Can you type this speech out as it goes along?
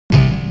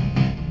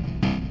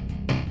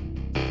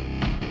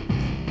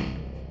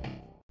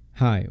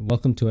Hi,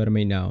 welcome to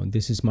automateNow.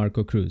 This is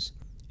Marco Cruz.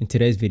 In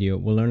today's video,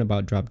 we'll learn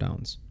about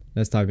dropdowns.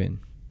 Let's dive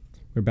in.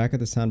 We're back at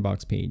the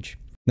sandbox page.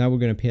 Now we're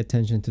going to pay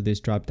attention to this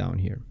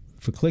dropdown here.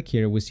 If we click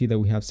here, we see that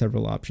we have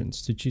several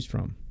options to choose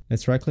from.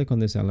 Let's right click on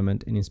this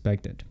element and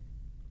inspect it.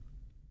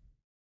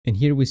 And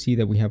here we see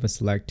that we have a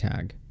select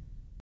tag.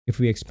 If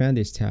we expand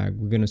this tag,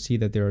 we're going to see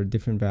that there are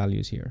different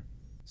values here.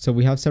 So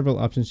we have several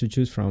options to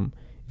choose from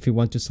if we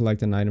want to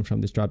select an item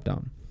from this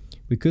dropdown.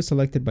 We could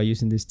select it by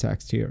using this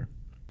text here,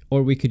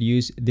 or we could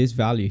use this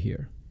value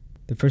here.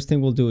 The first thing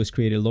we'll do is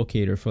create a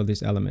locator for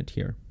this element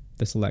here,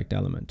 the select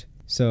element.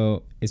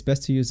 So it's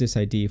best to use this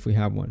ID if we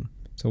have one.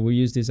 So we'll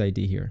use this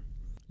ID here.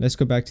 Let's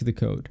go back to the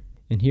code.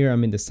 And here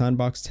I'm in the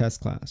sandbox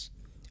test class.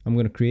 I'm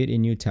going to create a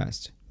new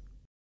test.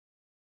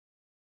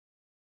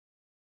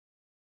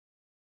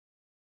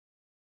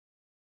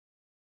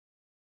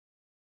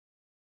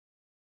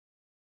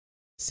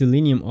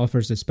 Selenium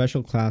offers a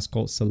special class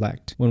called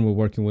select when we're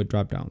working with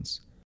dropdowns.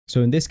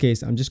 So in this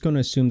case, I'm just going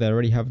to assume that I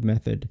already have a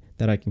method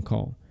that I can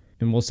call.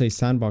 And we'll say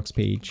sandbox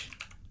page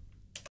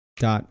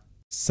dot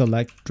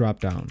select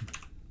dropdown.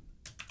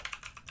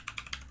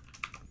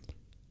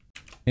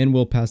 And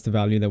we'll pass the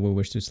value that we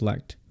wish to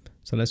select.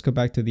 So let's go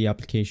back to the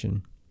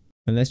application.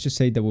 And let's just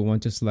say that we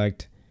want to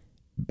select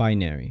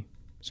binary.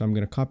 So I'm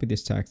going to copy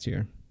this text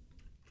here.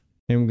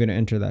 And we're going to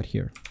enter that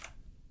here.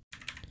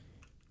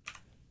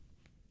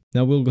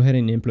 Now we'll go ahead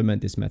and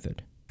implement this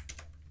method.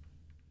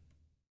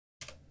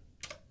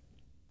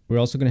 We're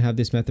also going to have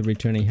this method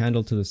return a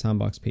handle to the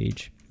sandbox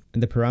page,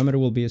 and the parameter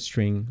will be a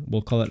string.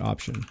 We'll call it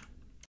option.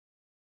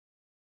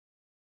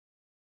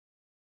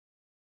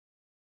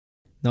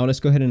 Now let's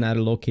go ahead and add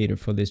a locator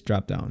for this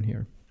dropdown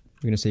here.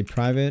 We're going to say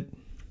private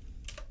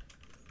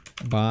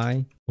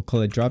by, we'll call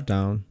it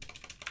dropdown,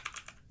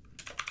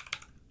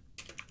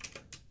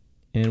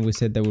 and we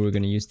said that we were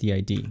going to use the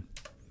ID,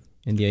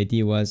 and the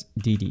ID was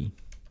DD.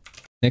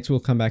 Next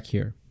we'll come back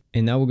here,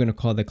 and now we're going to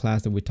call the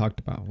class that we talked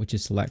about, which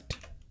is select.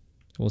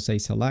 We'll say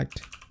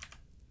select,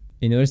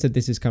 and notice that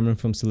this is coming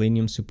from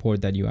Selenium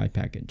support.ui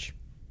package.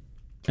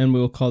 And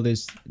we'll call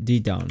this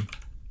ddown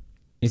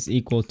is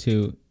equal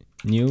to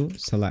new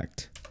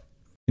select.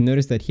 And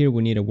notice that here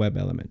we need a web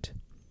element.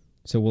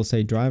 So we'll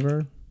say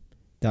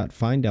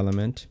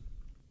driver.findElement.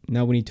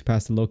 Now we need to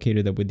pass the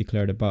locator that we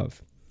declared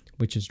above,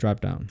 which is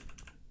dropdown.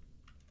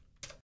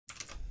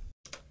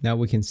 Now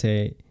we can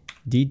say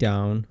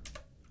ddown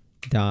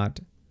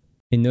dot,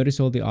 and notice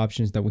all the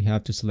options that we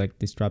have to select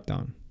this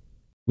dropdown.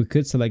 We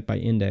could select by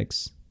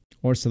index,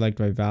 or select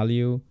by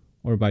value,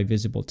 or by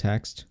visible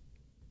text.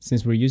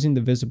 Since we're using the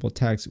visible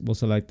text, we'll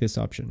select this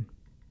option.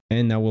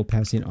 And now we'll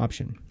pass in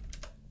option.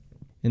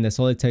 And that's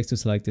all it takes to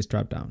select this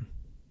dropdown.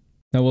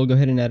 Now we'll go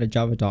ahead and add a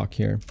Java doc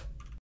here.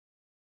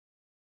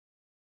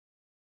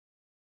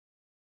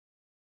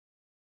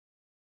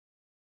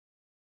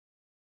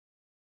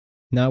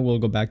 Now we'll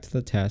go back to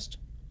the test.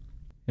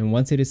 And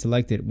once it is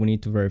selected, we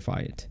need to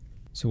verify it.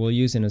 So we'll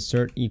use an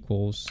assert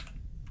equals,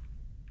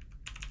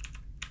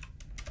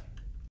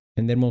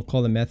 and then we'll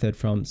call the method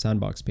from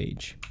sandbox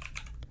page.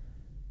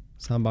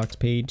 Sandbox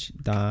page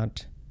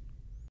dot,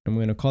 I'm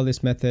going to call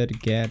this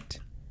method get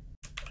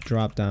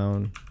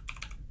dropdown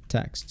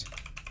text.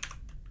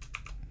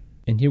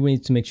 And here we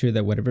need to make sure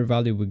that whatever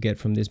value we get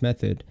from this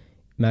method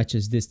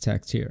matches this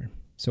text here.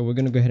 So we're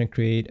going to go ahead and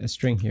create a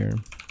string here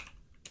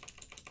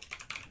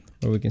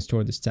where we can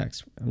store this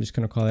text. I'm just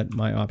going to call it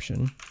my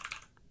option.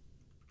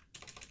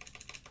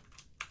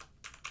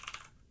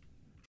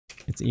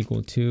 It's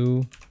equal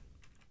to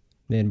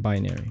then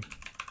binary.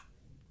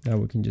 Now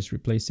we can just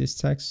replace this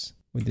text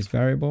with this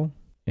variable,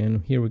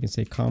 and here we can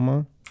say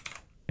comma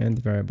and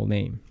the variable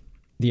name.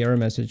 The error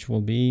message will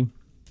be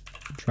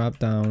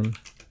dropdown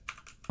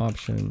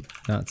option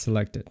not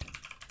selected.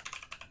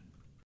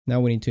 Now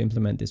we need to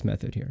implement this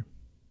method here.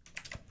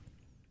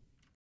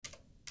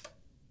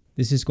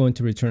 This is going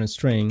to return a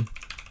string.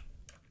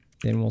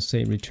 Then we'll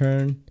say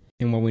return,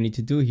 and what we need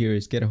to do here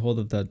is get a hold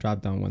of the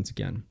dropdown once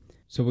again.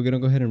 So we're going to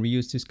go ahead and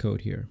reuse this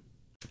code here.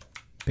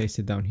 Paste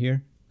it down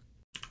here.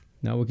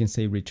 Now we can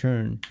say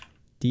return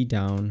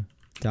ddown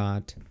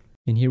dot,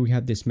 and here we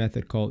have this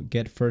method called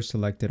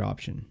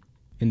getFirstSelectedOption.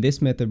 And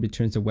this method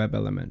returns a web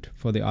element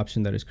for the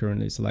option that is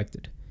currently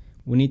selected.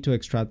 We need to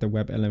extract the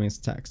web element's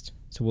text.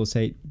 So we'll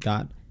say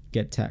dot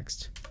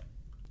getText,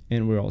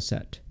 and we're all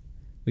set.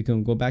 We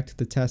can go back to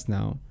the test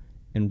now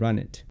and run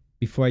it.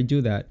 Before I do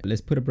that,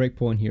 let's put a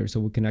breakpoint here so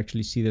we can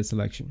actually see the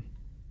selection.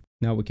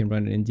 Now we can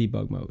run it in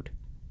debug mode.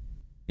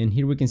 And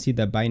here we can see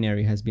that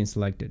binary has been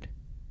selected.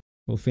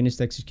 We'll finish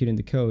executing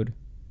the code,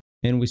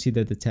 and we see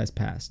that the test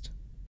passed.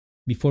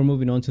 Before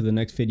moving on to the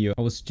next video,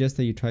 I would suggest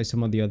that you try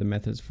some of the other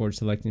methods for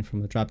selecting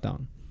from the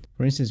dropdown.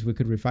 For instance, we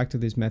could refactor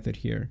this method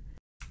here,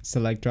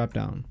 select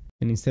dropdown,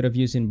 and instead of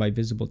using by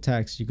visible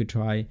text, you could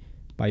try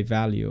by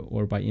value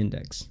or by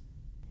index.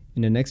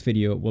 In the next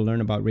video, we'll learn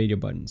about radio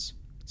buttons.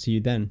 See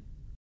you then.